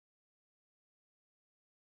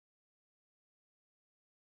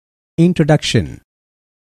Introduction.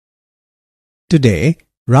 Today,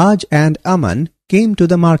 Raj and Aman came to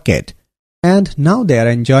the market and now they are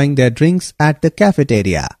enjoying their drinks at the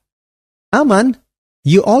cafeteria. Aman,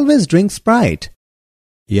 you always drink Sprite.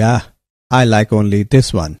 Yeah, I like only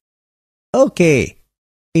this one. Okay,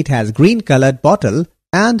 it has green colored bottle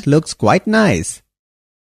and looks quite nice.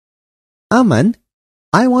 Aman,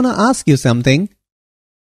 I wanna ask you something.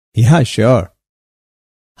 Yeah, sure.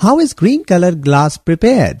 How is green colored glass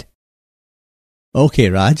prepared? Okay,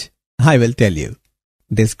 Raj, I will tell you.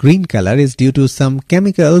 This green color is due to some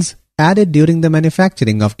chemicals added during the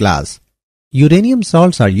manufacturing of glass. Uranium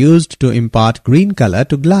salts are used to impart green color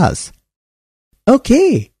to glass.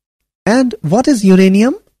 Okay, and what is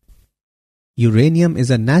uranium? Uranium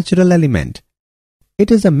is a natural element.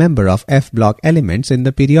 It is a member of F block elements in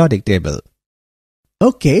the periodic table.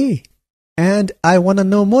 Okay, and I want to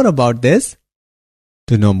know more about this.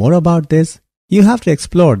 To know more about this, you have to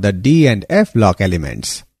explore the D and F block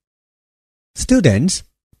elements. Students,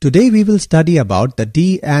 today we will study about the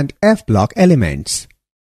D and F block elements.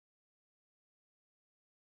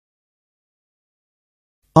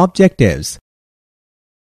 Objectives.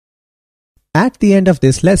 At the end of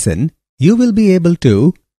this lesson, you will be able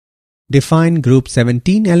to define group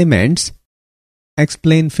 17 elements,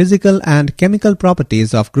 explain physical and chemical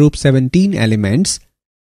properties of group 17 elements,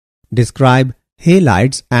 describe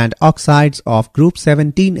halides and oxides of group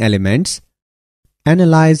 17 elements,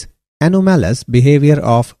 analyze anomalous behavior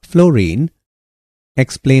of fluorine,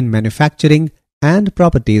 explain manufacturing and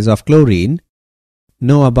properties of chlorine,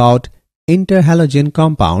 know about interhalogen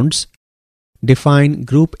compounds, define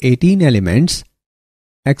group 18 elements,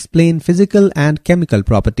 explain physical and chemical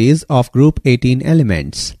properties of group 18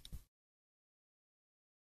 elements.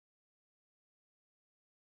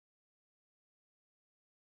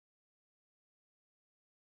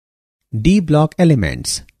 D block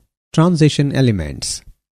elements, transition elements.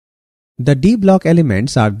 The D block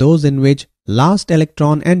elements are those in which last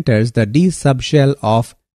electron enters the D subshell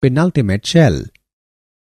of penultimate shell.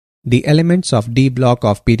 The elements of D block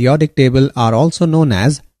of periodic table are also known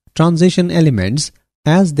as transition elements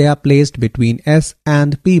as they are placed between S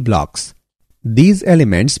and P blocks. These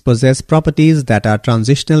elements possess properties that are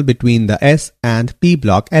transitional between the S and P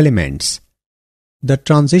block elements. The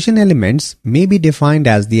transition elements may be defined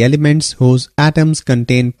as the elements whose atoms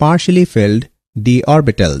contain partially filled d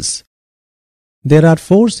orbitals. There are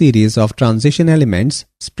 4 series of transition elements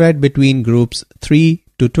spread between groups 3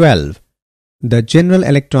 to 12. The general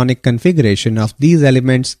electronic configuration of these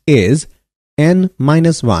elements is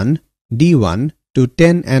N-1 D1 to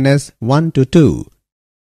 10Ns1 to 2.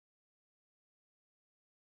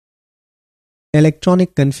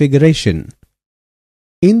 Electronic configuration.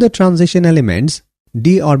 In the transition elements,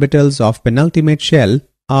 d orbitals of penultimate shell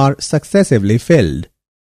are successively filled.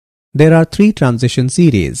 There are 3 transition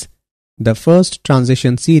series. The first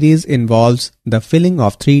transition series involves the filling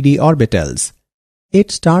of 3d orbitals. It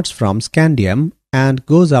starts from scandium and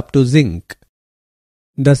goes up to zinc.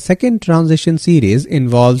 The second transition series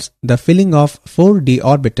involves the filling of 4d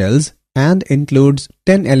orbitals and includes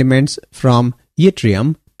 10 elements from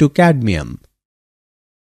yttrium to cadmium.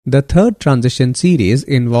 The third transition series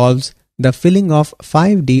involves the filling of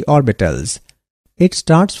 5d orbitals. It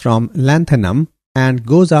starts from lanthanum and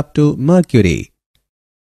goes up to mercury.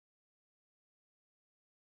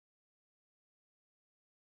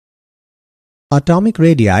 Atomic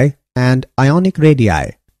radii and ionic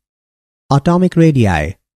radii. Atomic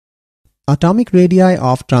radii. Atomic radii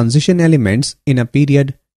of transition elements in a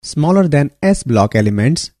period smaller than S block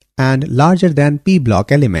elements and larger than P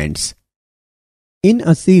block elements. In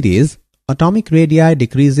a series, atomic radii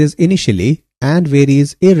decreases initially and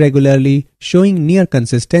varies irregularly, showing near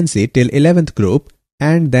consistency till 11th group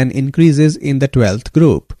and then increases in the 12th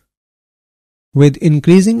group. With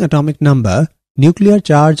increasing atomic number, nuclear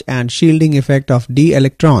charge and shielding effect of d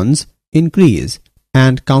electrons increase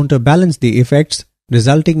and counterbalance the effects,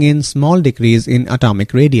 resulting in small decrease in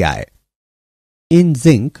atomic radii. In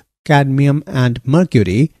zinc, cadmium and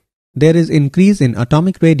mercury, there is increase in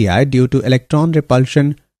atomic radii due to electron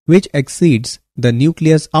repulsion which exceeds the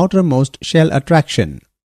nucleus' outermost shell attraction.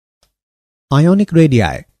 Ionic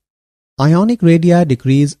radii. Ionic radii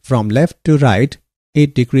decrease from left to right.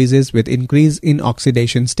 It decreases with increase in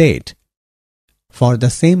oxidation state. For the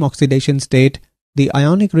same oxidation state, the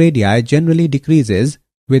ionic radii generally decreases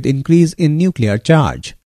with increase in nuclear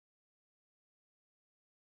charge.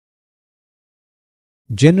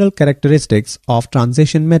 General characteristics of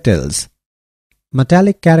transition metals.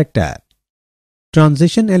 Metallic character.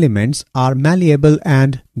 Transition elements are malleable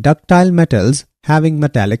and ductile metals having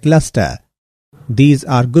metallic luster. These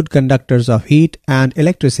are good conductors of heat and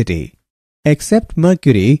electricity. Except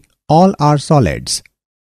mercury, all are solids.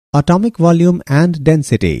 Atomic volume and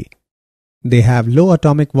density. They have low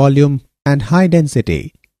atomic volume and high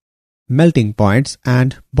density. Melting points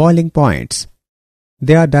and boiling points.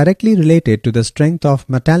 They are directly related to the strength of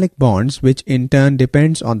metallic bonds, which in turn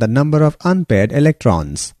depends on the number of unpaired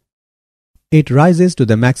electrons. It rises to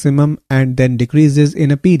the maximum and then decreases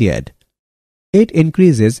in a period. It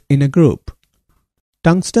increases in a group.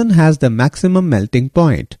 Tungsten has the maximum melting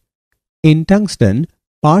point. In tungsten,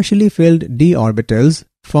 partially filled d orbitals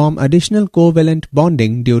form additional covalent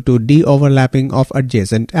bonding due to de-overlapping of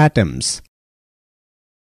adjacent atoms.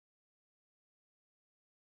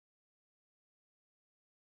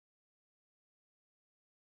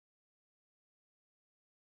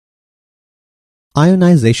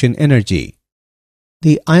 Ionization energy.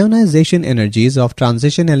 The ionization energies of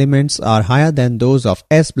transition elements are higher than those of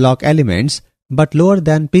s-block elements but lower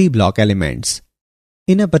than p-block elements.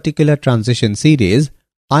 In a particular transition series,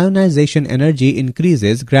 ionization energy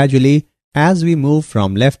increases gradually as we move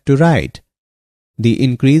from left to right. The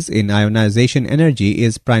increase in ionization energy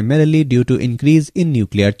is primarily due to increase in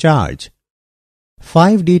nuclear charge.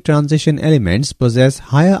 5D transition elements possess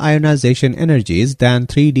higher ionization energies than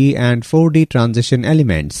 3D and 4D transition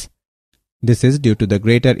elements. This is due to the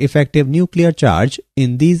greater effective nuclear charge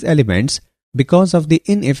in these elements because of the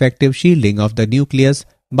ineffective shielding of the nucleus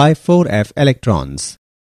by 4f electrons.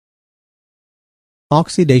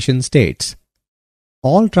 Oxidation states.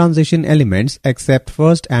 All transition elements except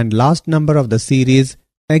first and last number of the series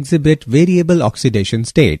exhibit variable oxidation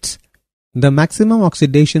states. The maximum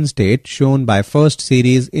oxidation state shown by first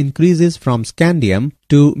series increases from scandium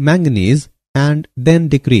to manganese and then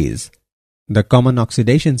decrease. The common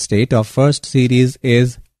oxidation state of first series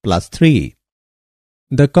is +3.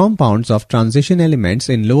 The compounds of transition elements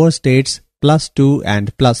in lower states +2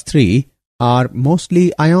 and +3 are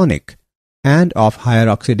mostly ionic and of higher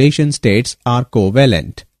oxidation states are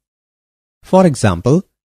covalent. For example,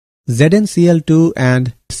 ZnCl2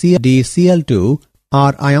 and CdCl2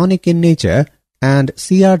 are ionic in nature and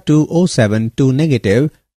Cr2O7 negative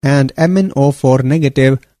and MnO4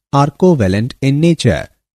 negative are covalent in nature.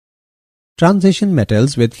 Transition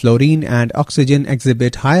metals with fluorine and oxygen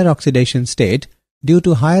exhibit higher oxidation state due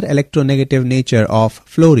to higher electronegative nature of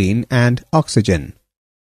fluorine and oxygen.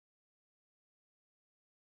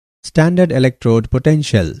 Standard electrode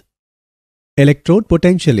potential. Electrode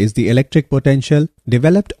potential is the electric potential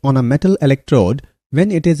developed on a metal electrode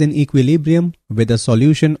when it is in equilibrium with a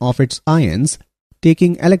solution of its ions,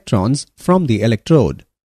 taking electrons from the electrode.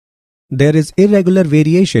 There is irregular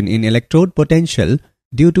variation in electrode potential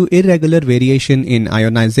due to irregular variation in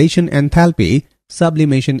ionization enthalpy,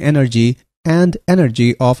 sublimation energy, and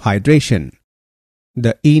energy of hydration.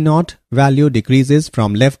 The E0 value decreases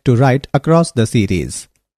from left to right across the series.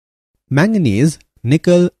 Manganese,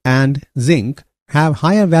 nickel, and zinc have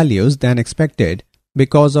higher values than expected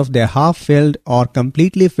because of their half-filled or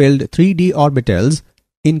completely filled 3d orbitals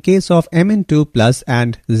in case of Mn2+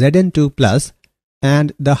 and Zn2+,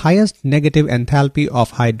 and the highest negative enthalpy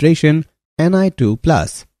of hydration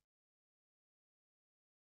Ni2+.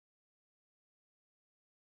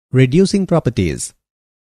 Reducing properties.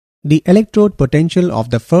 The electrode potential of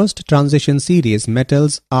the first transition series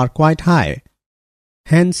metals are quite high.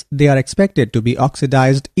 Hence, they are expected to be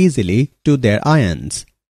oxidized easily to their ions.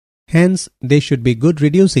 Hence, they should be good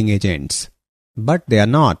reducing agents. But they are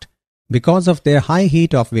not, because of their high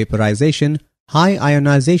heat of vaporization, high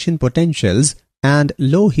ionization potentials, and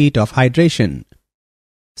low heat of hydration.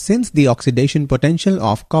 Since the oxidation potential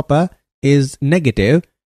of copper is negative,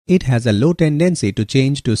 it has a low tendency to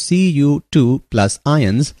change to Cu2+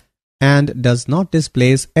 ions and does not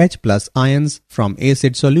displace H+ ions from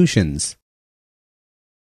acid solutions.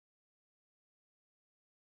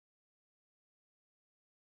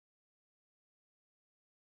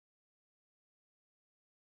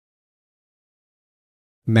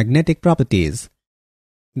 Magnetic properties.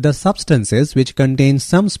 The substances which contain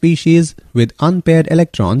some species with unpaired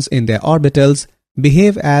electrons in their orbitals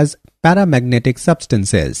behave as paramagnetic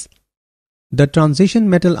substances. The transition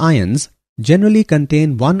metal ions generally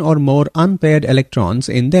contain one or more unpaired electrons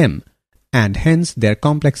in them, and hence their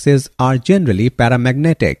complexes are generally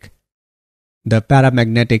paramagnetic. The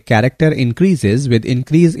paramagnetic character increases with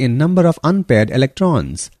increase in number of unpaired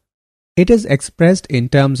electrons. It is expressed in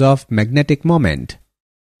terms of magnetic moment.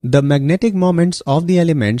 The magnetic moments of the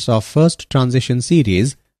elements of first transition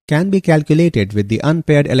series can be calculated with the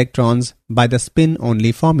unpaired electrons by the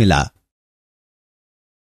spin-only formula.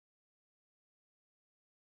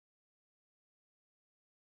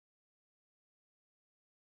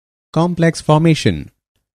 Complex formation.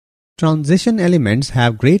 Transition elements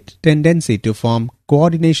have great tendency to form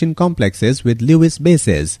coordination complexes with Lewis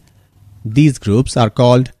bases. These groups are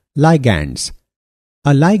called ligands.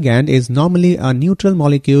 A ligand is normally a neutral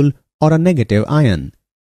molecule or a negative ion.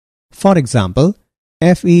 For example,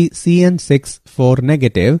 FeCN6 4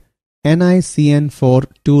 negative, NiCN4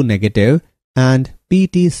 2 negative, and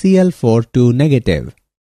PtCl4 2 negative.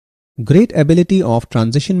 Great ability of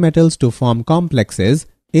transition metals to form complexes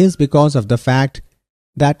is because of the fact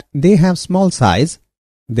that they have small size,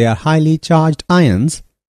 they are highly charged ions,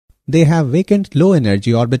 they have vacant low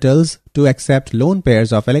energy orbitals to accept lone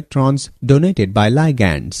pairs of electrons donated by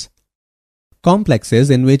ligands. Complexes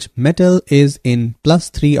in which metal is in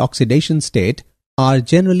 +3 oxidation state are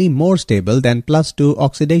generally more stable than +2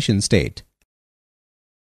 oxidation state.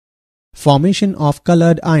 Formation of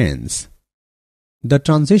colored ions. The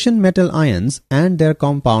transition metal ions and their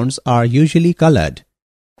compounds are usually colored.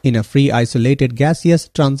 In a free isolated gaseous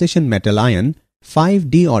transition metal ion, 5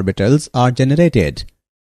 d orbitals are generated.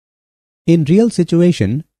 In real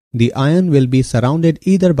situation, the ion will be surrounded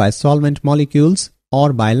either by solvent molecules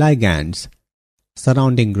or by ligands.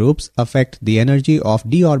 Surrounding groups affect the energy of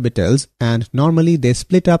d orbitals, and normally they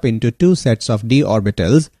split up into 2 sets of d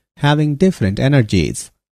orbitals having different energies.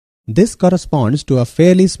 This corresponds to a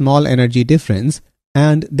fairly small energy difference,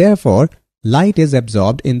 and therefore light is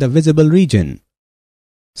absorbed in the visible region.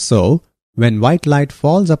 So, when white light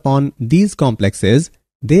falls upon these complexes,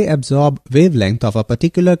 they absorb wavelength of a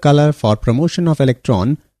particular color for promotion of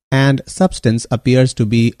electron, and substance appears to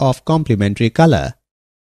be of complementary color.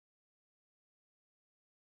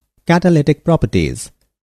 Catalytic properties.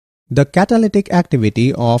 The catalytic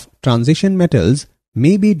activity of transition metals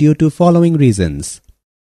may be due to following reasons.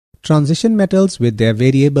 Transition metals with their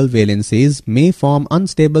variable valencies may form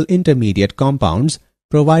unstable intermediate compounds,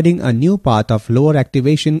 providing a new path of lower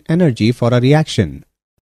activation energy for a reaction.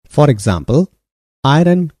 For example,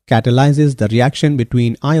 iron catalyzes the reaction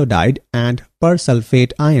between iodide and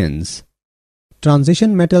persulfate ions.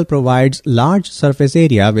 Transition metal provides large surface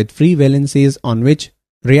area with free valencies on which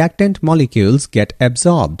reactant molecules get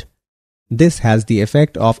absorbed. This has the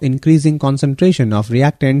effect of increasing concentration of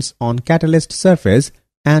reactants on catalyst surface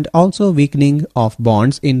and also weakening of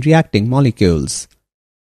bonds in reacting molecules.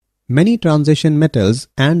 Many transition metals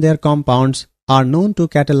and their compounds are known to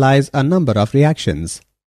catalyze a number of reactions.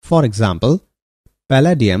 For example,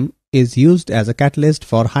 palladium is used as a catalyst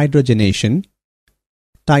for hydrogenation.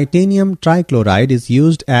 Titanium trichloride is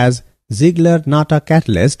used as Ziegler-Natta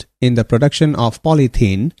catalyst in the production of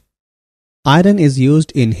polythene. Iron is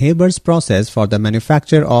used in Haber's process for the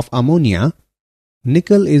manufacture of ammonia.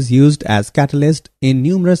 Nickel is used as catalyst in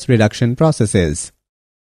numerous reduction processes.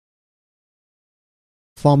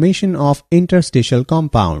 Formation of interstitial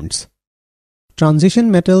compounds.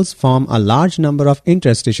 Transition metals form a large number of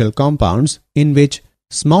interstitial compounds in which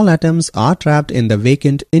small atoms are trapped in the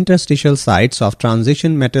vacant interstitial sites of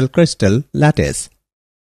transition metal crystal lattice.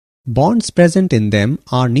 Bonds present in them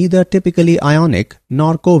are neither typically ionic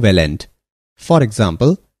nor covalent. For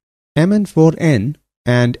example, Mn4n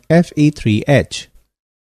and Fe3H.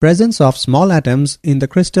 Presence of small atoms in the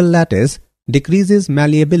crystal lattice decreases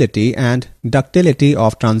malleability and ductility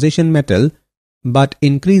of transition metal but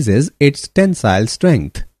increases its tensile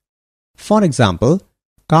strength. For example,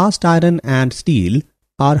 cast iron and steel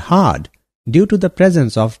are hard due to the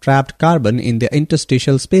presence of trapped carbon in the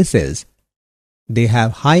interstitial spaces. They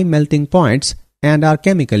have high melting points and are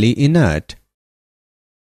chemically inert.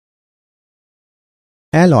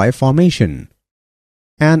 Alloy formation.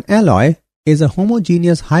 An alloy is a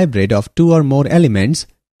homogeneous hybrid of 2 or more elements,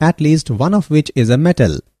 at least one of which is a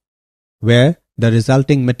metal, where the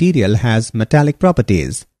resulting material has metallic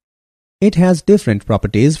properties. It has different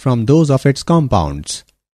properties from those of its compounds.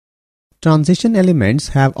 Transition elements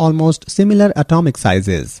have almost similar atomic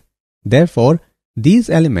sizes. Therefore, these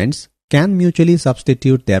elements can mutually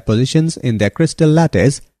substitute their positions in their crystal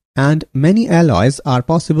lattice, and many alloys are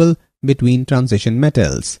possible between transition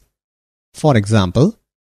metals. For example,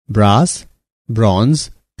 brass, bronze,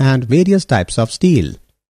 and various types of steel.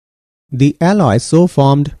 The alloys so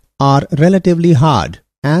formed are relatively hard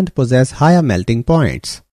and possess higher melting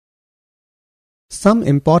points. Some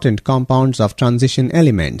important compounds of transition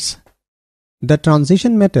elements. The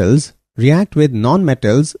transition metals react with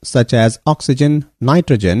nonmetals such as oxygen,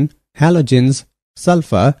 nitrogen, halogens,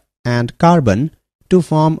 sulfur, and carbon to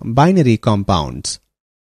form binary compounds.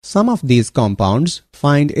 Some of these compounds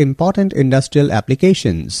find important industrial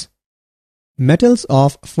applications. Metals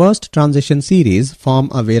of first transition series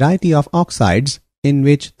form a variety of oxides in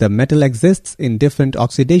which the metal exists in different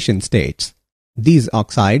oxidation states. These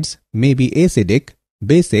oxides may be acidic,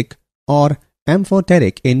 basic, or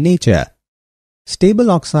amphoteric in nature.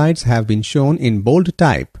 Stable oxides have been shown in bold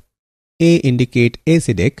type. A indicate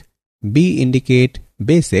acidic, B indicate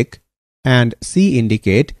basic, and C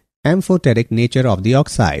indicate amphoteric nature of the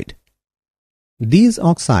oxide. These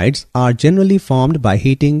oxides are generally formed by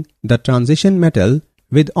heating the transition metal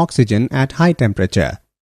with oxygen at high temperature.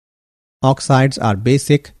 Oxides are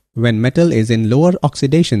basic when metal is in lower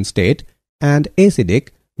oxidation state and acidic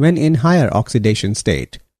when in higher oxidation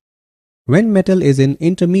state. When metal is in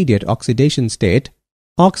intermediate oxidation state,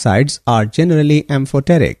 oxides are generally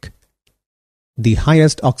amphoteric. The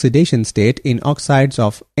highest oxidation state in oxides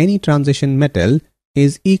of any transition metal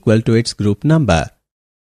is equal to its group number.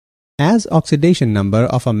 As oxidation number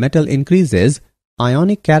of a metal increases,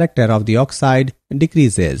 ionic character of the oxide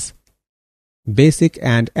decreases. Basic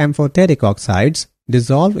and amphoteric oxides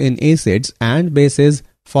dissolve in acids and bases,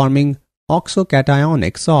 forming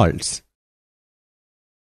oxocationic salts.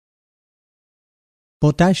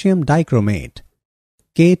 Potassium dichromate,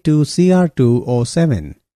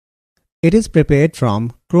 K2Cr2O7. It is prepared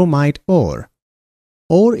from chromite ore.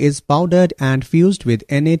 Ore is powdered and fused with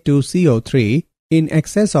Na2CO3 in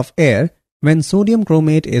excess of air when sodium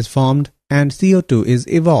chromate is formed and CO2 is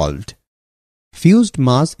evolved. Fused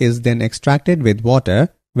mass is then extracted with water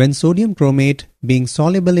when sodium chromate, being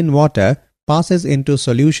soluble in water, passes into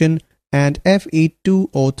solution and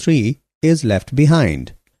Fe2O3 is left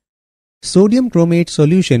behind. Sodium chromate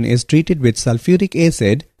solution is treated with sulfuric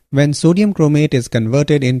acid when sodium chromate is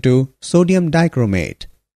converted into sodium dichromate.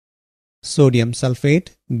 Sodium sulfate,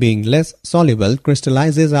 being less soluble,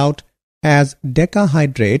 crystallizes out as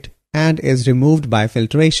decahydrate and is removed by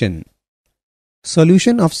filtration.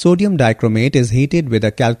 Solution of sodium dichromate is heated with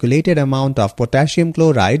a calculated amount of potassium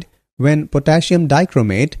chloride when potassium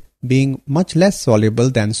dichromate, being much less soluble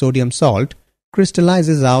than sodium salt,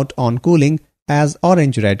 crystallizes out on cooling as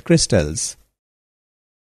orange-red crystals.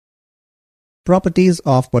 Properties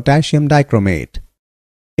of potassium dichromate.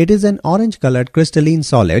 It is an orange-colored crystalline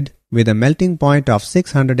solid with a melting point of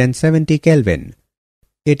 670 Kelvin.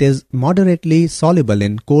 It is moderately soluble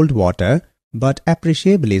in cold water but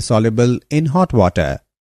appreciably soluble in hot water.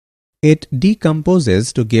 It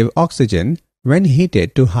decomposes to give oxygen when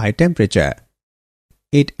heated to high temperature.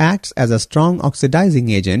 It acts as a strong oxidizing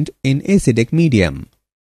agent in acidic medium.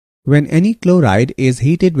 When any chloride is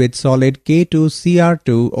heated with solid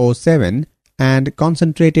K2Cr2O7 and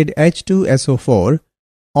concentrated H2SO4,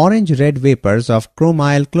 orange-red vapors of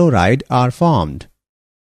chromyl chloride are formed.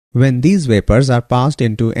 When these vapors are passed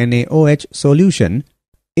into NaOH solution,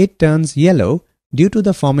 it turns yellow due to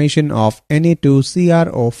the formation of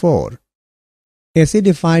Na2CrO4.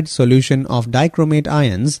 Acidified solution of dichromate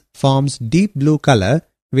ions forms deep blue color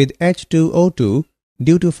with H2O2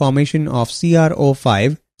 due to formation of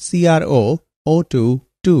CrO5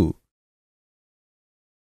 CrOO2.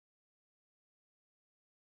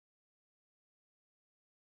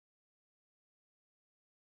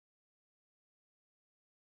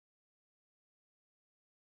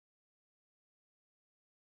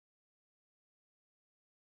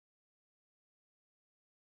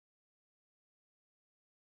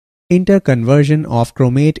 Interconversion of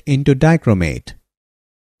chromate into dichromate.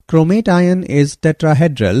 Chromate ion is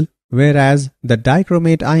tetrahedral, whereas the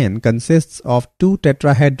dichromate ion consists of two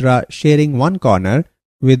tetrahedra sharing one corner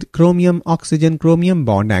with chromium-oxygen-chromium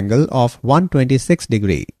bond angle of 126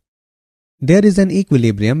 degree. There is an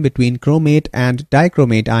equilibrium between chromate and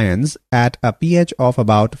dichromate ions at a pH of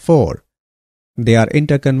about 4. They are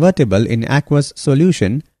interconvertible in aqueous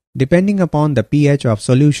solution depending upon the pH of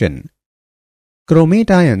solution.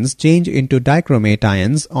 Chromate ions change into dichromate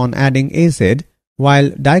ions on adding acid, while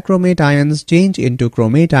dichromate ions change into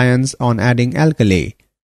chromate ions on adding alkali.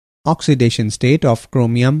 Oxidation state of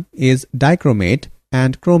chromium is dichromate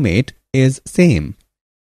and chromate is same.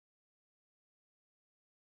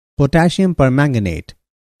 Potassium permanganate,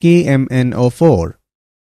 KMnO4.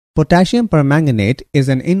 Potassium permanganate is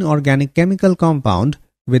an inorganic chemical compound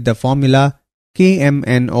with the formula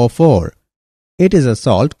KMnO4. It is a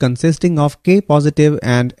salt consisting of K positive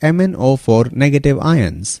and MnO4 negative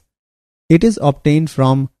ions. It is obtained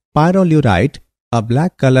from pyrolurite, a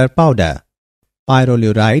black color powder.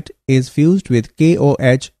 Pyrolurite is fused with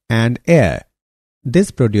KOH and air. This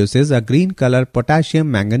produces a green color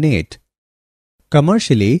potassium manganate.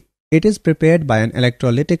 Commercially, it is prepared by an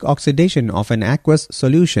electrolytic oxidation of an aqueous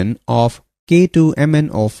solution of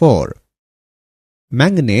K2MnO4.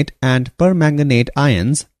 Manganate and permanganate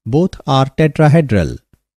ions both are tetrahedral.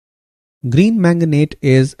 Green manganate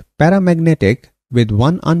is paramagnetic with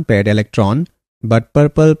one unpaired electron, but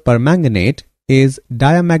purple permanganate is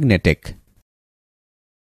diamagnetic.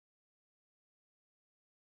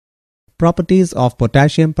 Properties of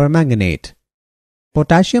potassium permanganate.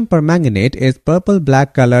 Potassium permanganate is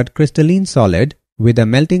purple-black colored crystalline solid with a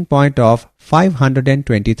melting point of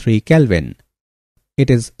 523 Kelvin.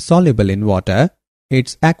 It is soluble in water.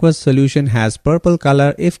 Its aqueous solution has purple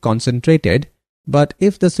color if concentrated, but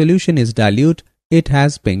if the solution is dilute, it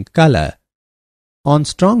has pink color. On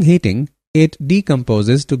strong heating, it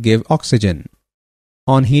decomposes to give oxygen.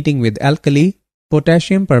 On heating with alkali,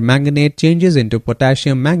 potassium permanganate changes into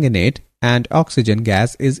potassium manganate and oxygen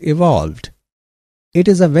gas is evolved. It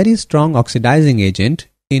is a very strong oxidizing agent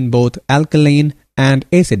in both alkaline and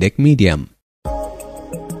acidic medium.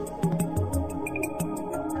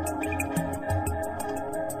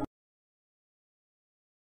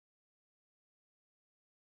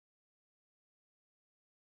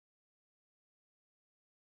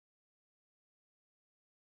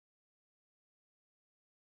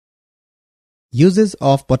 Uses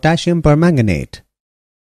of potassium permanganate.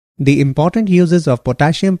 The important uses of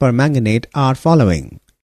potassium permanganate are following.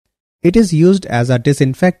 It is used as a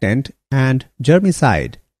disinfectant and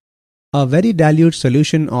germicide. A very dilute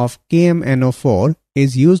solution of KMnO4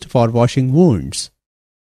 is used for washing wounds.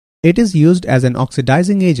 It is used as an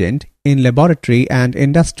oxidizing agent in laboratory and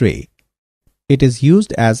industry. It is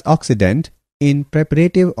used as oxidant in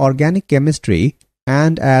preparative organic chemistry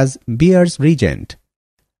and as Beer's reagent.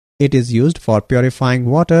 It is used for purifying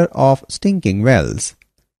water of stinking wells.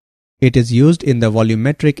 It is used in the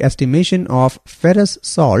volumetric estimation of ferrous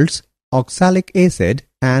salts, oxalic acid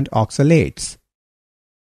and oxalates.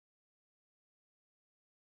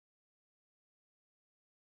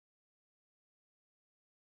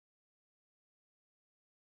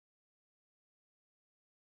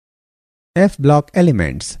 F-block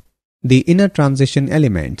elements. The inner transition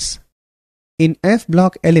elements. In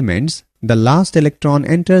F-block elements, the last electron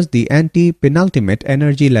enters the anti-penultimate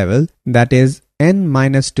energy level, that is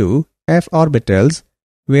n-2 f orbitals,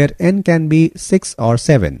 where n can be 6 or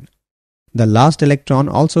 7. The last electron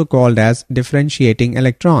also called as differentiating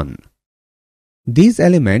electron. These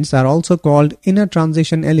elements are also called inner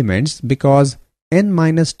transition elements because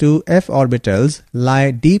n-2 f orbitals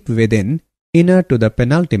lie deep within, inner to the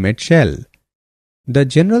penultimate shell. The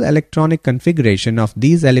general electronic configuration of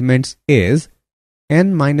these elements is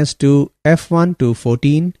n-2 f1 to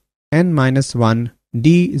 14, n-1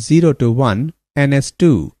 d0 to 1,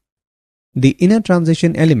 ns2. The inner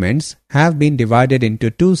transition elements have been divided into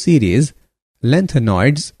two series,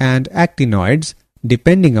 lanthanoids and actinoids,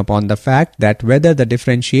 depending upon the fact that whether the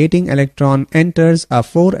differentiating electron enters a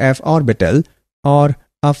 4f orbital or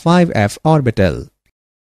a 5f orbital.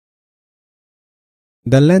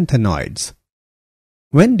 The lanthanoids.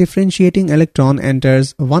 When differentiating electron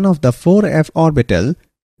enters one of the 4f orbital,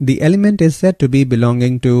 the element is said to be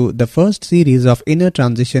belonging to the first series of inner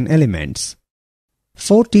transition elements.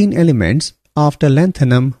 14 elements after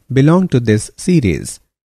lanthanum belong to this series.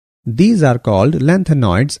 These are called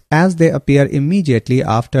lanthanoids as they appear immediately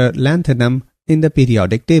after lanthanum in the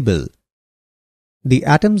periodic table. The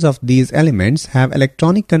atoms of these elements have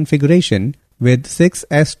electronic configuration with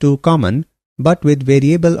 6s2 common but with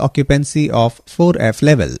variable occupancy of 4f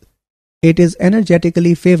level. It is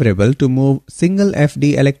energetically favorable to move single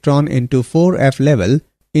Fd electron into 4f level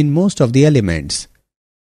in most of the elements.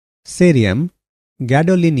 Cerium,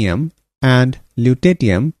 gadolinium and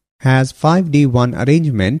lutetium has 5d1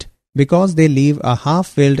 arrangement because they leave a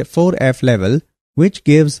half-filled 4f level which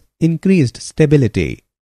gives increased stability.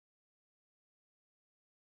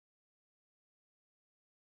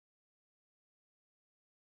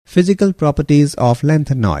 Physical properties of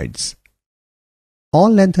lanthanoids.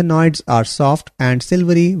 All lanthanoids are soft and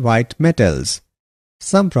silvery white metals.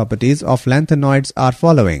 Some properties of lanthanoids are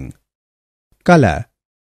following. Color.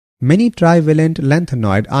 Many trivalent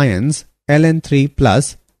lanthanoid ions,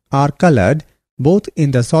 Ln3+, are colored both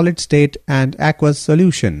in the solid state and aqueous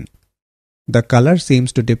solution. The color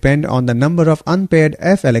seems to depend on the number of unpaired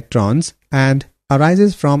F electrons and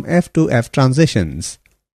arises from F to F transitions.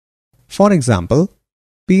 For example,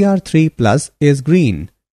 Pr3+ is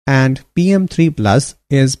green and Pm3+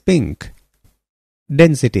 is pink.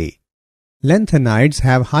 Density. Lanthanides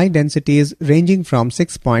have high densities ranging from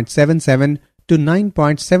 6.77 to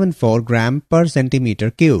 9.74 gram per centimeter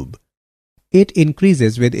cube. It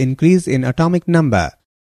increases with increase in atomic number.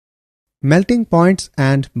 Melting points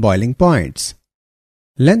and boiling points.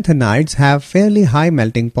 Lanthanides have fairly high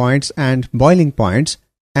melting points and boiling points,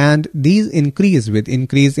 and these increase with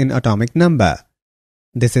increase in atomic number.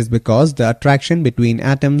 This is because the attraction between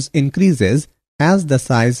atoms increases as the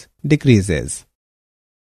size decreases.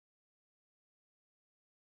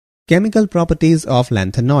 Chemical properties of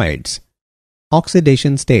lanthanoids.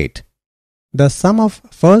 Oxidation state. The sum of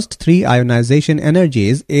first three ionization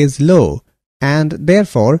energies is low, and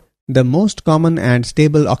therefore the most common and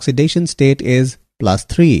stable oxidation state is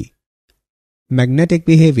 +3. Magnetic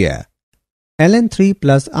behavior. Ln3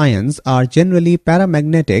 plus ions are generally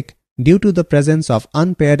paramagnetic due to the presence of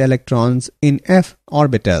unpaired electrons in f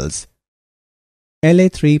orbitals.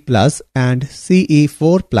 La3 plus and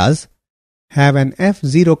Ce4 plus have an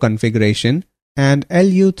F0 configuration and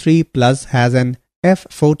Lu3 plus has an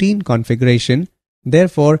F14 configuration,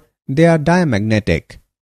 therefore they are diamagnetic.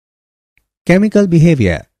 Chemical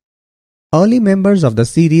behavior. Early members of the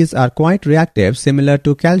series are quite reactive, similar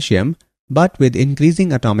to calcium, but with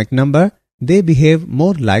increasing atomic number, they behave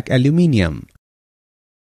more like aluminium.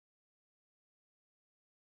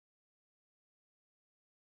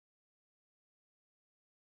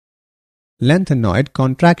 Lanthanoid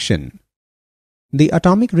contraction. The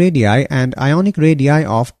atomic radii and ionic radii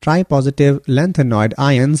of tripositive lanthanoid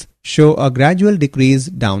ions show a gradual decrease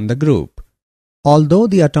down the group. Although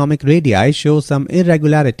the atomic radii show some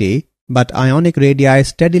irregularity, but ionic radii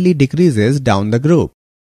steadily decreases down the group.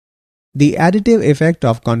 The additive effect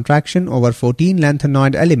of contraction over 14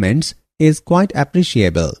 lanthanoid elements is quite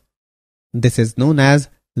appreciable. This is known as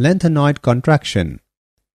lanthanoid contraction.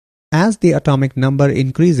 As the atomic number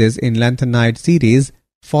increases in lanthanide series,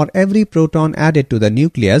 for every proton added to the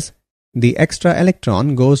nucleus, the extra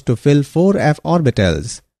electron goes to fill 4f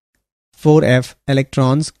orbitals. 4f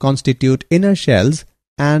electrons constitute inner shells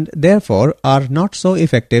and therefore are not so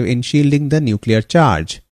effective in shielding the nuclear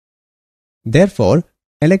charge. Therefore,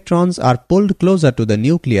 electrons are pulled closer to the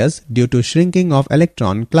nucleus due to shrinking of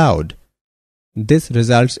electron cloud. This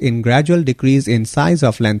results in gradual decrease in size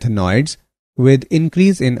of lanthanoids with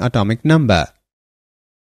increase in atomic number.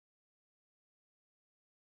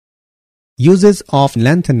 Uses of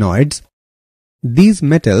lanthanoids. These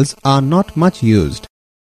metals are not much used.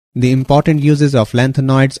 The important uses of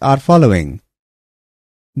lanthanoids are following.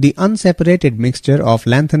 The unseparated mixture of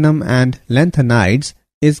lanthanum and lanthanides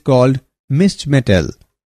is called mixed metal.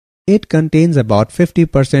 It contains about 50%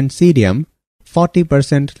 cerium,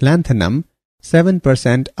 40% lanthanum,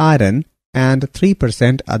 7% iron and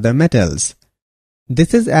 3% other metals.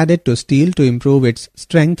 This is added to steel to improve its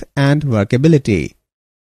strength and workability.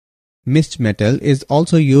 Mixed metal is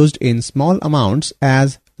also used in small amounts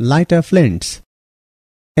as lighter flints.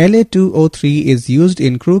 La2O3 is used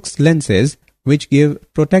in Crookes lenses which give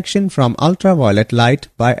protection from ultraviolet light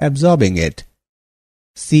by absorbing it.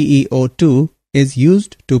 CeO2 is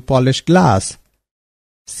used to polish glass.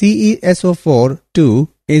 CeSO4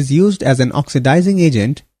 is used as an oxidizing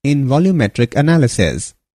agent in volumetric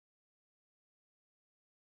analysis.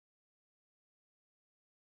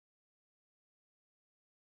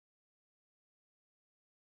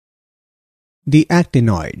 The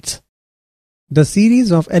actinoids. The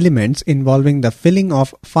series of elements involving the filling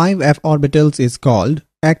of 5f orbitals is called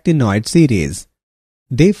actinoid series.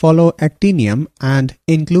 They follow actinium and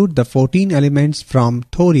include the 14 elements from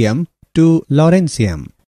thorium to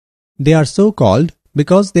lawrencium. They are so called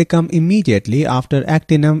because they come immediately after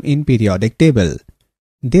actinum in periodic table.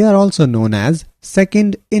 They are also known as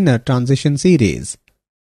second inner transition series.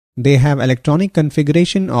 They have electronic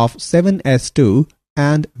configuration of 7s2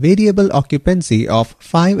 and variable occupancy of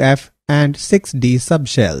 5f and 6d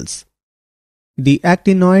subshells. The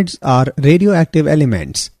actinoids are radioactive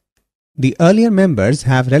elements. The earlier members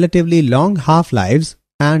have relatively long half-lives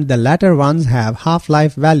and the latter ones have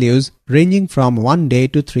half-life values ranging from 1 day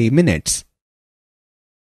to 3 minutes.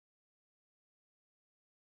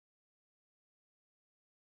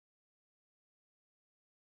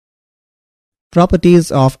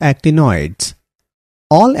 Properties of actinoids.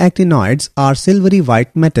 All actinoids are silvery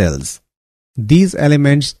white metals. These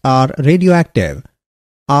elements are radioactive.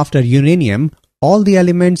 After uranium, all the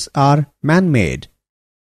elements are man-made.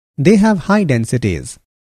 They have high densities.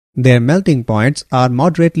 Their melting points are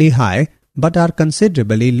moderately high but are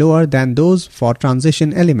considerably lower than those for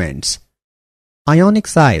transition elements. Ionic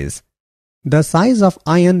size. The size of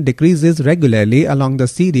ion decreases regularly along the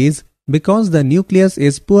series because the nucleus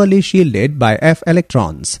is poorly shielded by f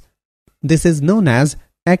electrons. This is known as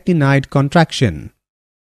actinide contraction.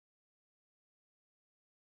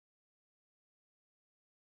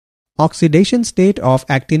 Oxidation state of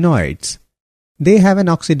actinoids. They have an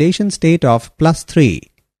oxidation state of +3.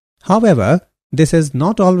 However, this is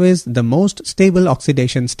not always the most stable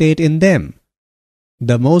oxidation state in them.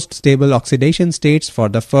 The most stable oxidation states for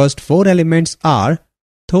the first 4 elements are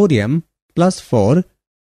thorium +4,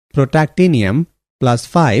 protactinium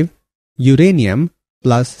 +5, uranium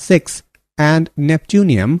 +6 and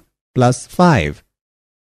neptunium +5.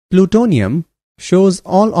 Plutonium shows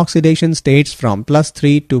all oxidation states from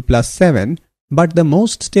 +3 to +7, but the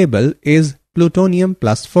most stable is plutonium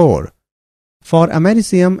 +4. For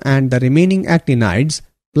americium and the remaining actinides,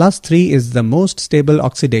 +3 is the most stable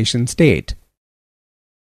oxidation state.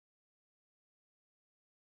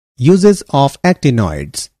 Uses of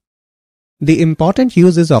actinoids. The important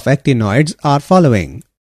uses of actinoids are following.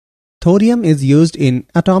 Thorium is used in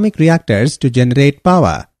atomic reactors to generate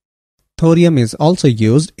power. Thorium is also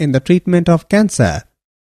used in the treatment of cancer.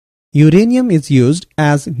 Uranium is used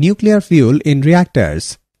as nuclear fuel in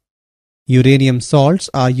reactors. Uranium salts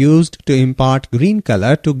are used to impart green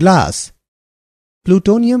color to glass.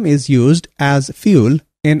 Plutonium is used as fuel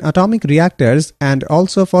in atomic reactors and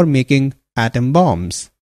also for making atom bombs.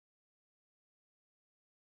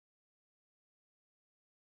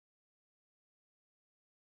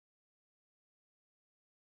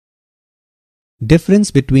 Difference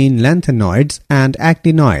between lanthanoids and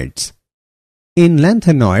actinoids. In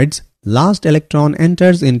lanthanoids, last electron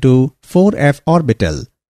enters into 4f orbital,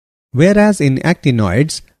 whereas in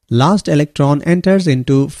actinoids, last electron enters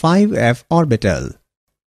into 5f orbital.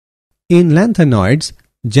 In lanthanoids,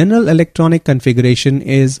 general electronic configuration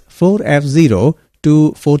is 4f0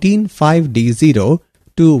 to 14,5d0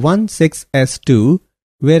 to 16s2,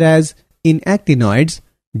 whereas in actinoids,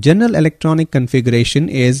 general electronic configuration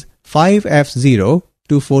is 5f0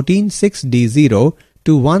 to 14,6d0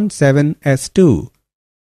 to 17s2.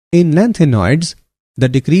 In lanthanoids, the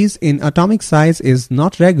decrease in atomic size is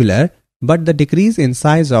not regular, but the decrease in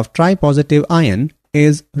size of tripositive ion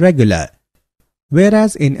is regular.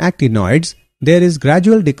 Whereas in actinoids, there is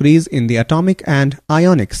gradual decrease in the atomic and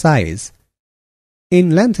ionic size.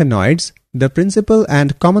 In lanthanoids, the principal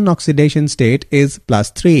and common oxidation state is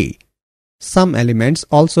 +3. Some elements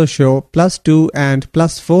also show +2 and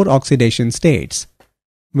 +4 oxidation states.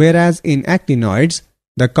 Whereas in actinoids,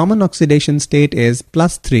 the common oxidation state is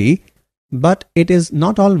 +3, but it is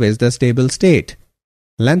not always the stable state.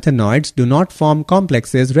 Lanthanoids do not form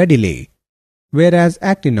complexes readily, whereas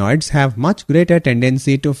actinoids have much greater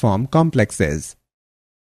tendency to form complexes.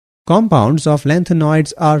 Compounds of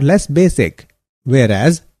lanthanoids are less basic,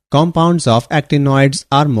 whereas compounds of actinoids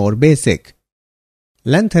are more basic.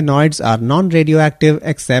 Lanthanoids are non-radioactive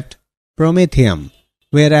except promethium,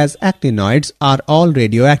 whereas actinoids are all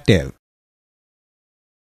radioactive.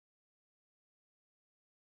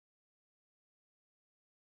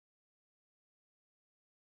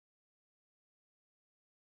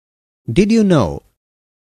 Did you know?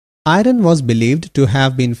 Iron was believed to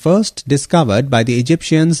have been first discovered by the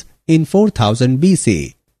Egyptians in 4000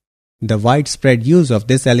 BC. The widespread use of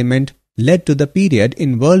this element led to the period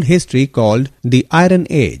in world history called the Iron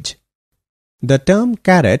Age. The term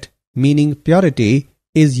carat, meaning purity,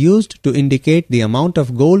 is used to indicate the amount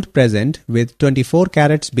of gold present, with 24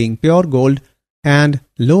 carats being pure gold and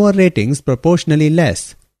lower ratings proportionally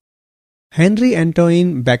less. Henry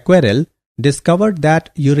Antoine Becquerel discovered that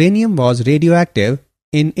uranium was radioactive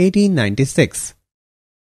in 1896.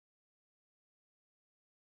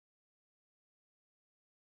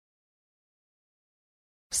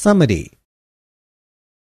 Summary.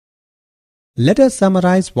 Let us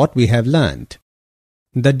summarize what we have learnt.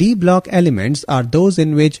 The d block elements are those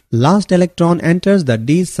in which last electron enters the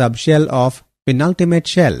d subshell of penultimate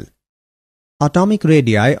shell. Atomic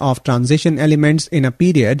radii of transition elements in a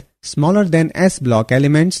period smaller than s block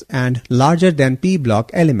elements and larger than p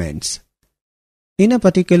block elements. In a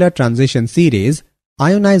particular transition series,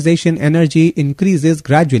 ionization energy increases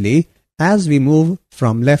gradually as we move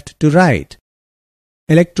from left to right.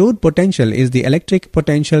 Electrode potential is the electric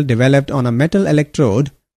potential developed on a metal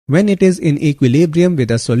electrode when it is in equilibrium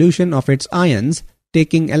with a solution of its ions,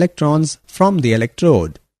 taking electrons from the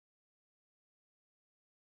electrode.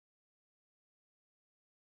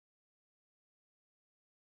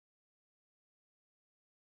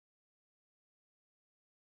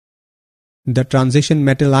 The transition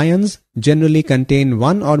metal ions generally contain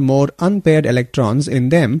one or more unpaired electrons in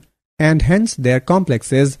them, and hence their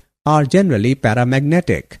complexes are generally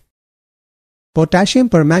paramagnetic. Potassium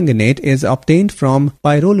permanganate is obtained from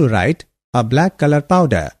pyrolurite, a black color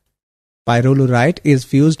powder. Pyrolurite is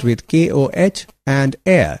fused with KOH and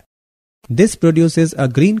air. This produces a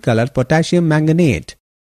green color potassium manganate.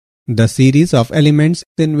 The series of elements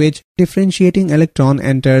in which differentiating electron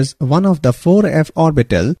enters one of the 4f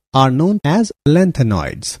orbital are known as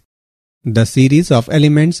lanthanoids. The series of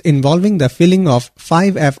elements involving the filling of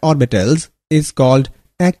 5f orbitals is called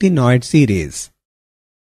actinoid series.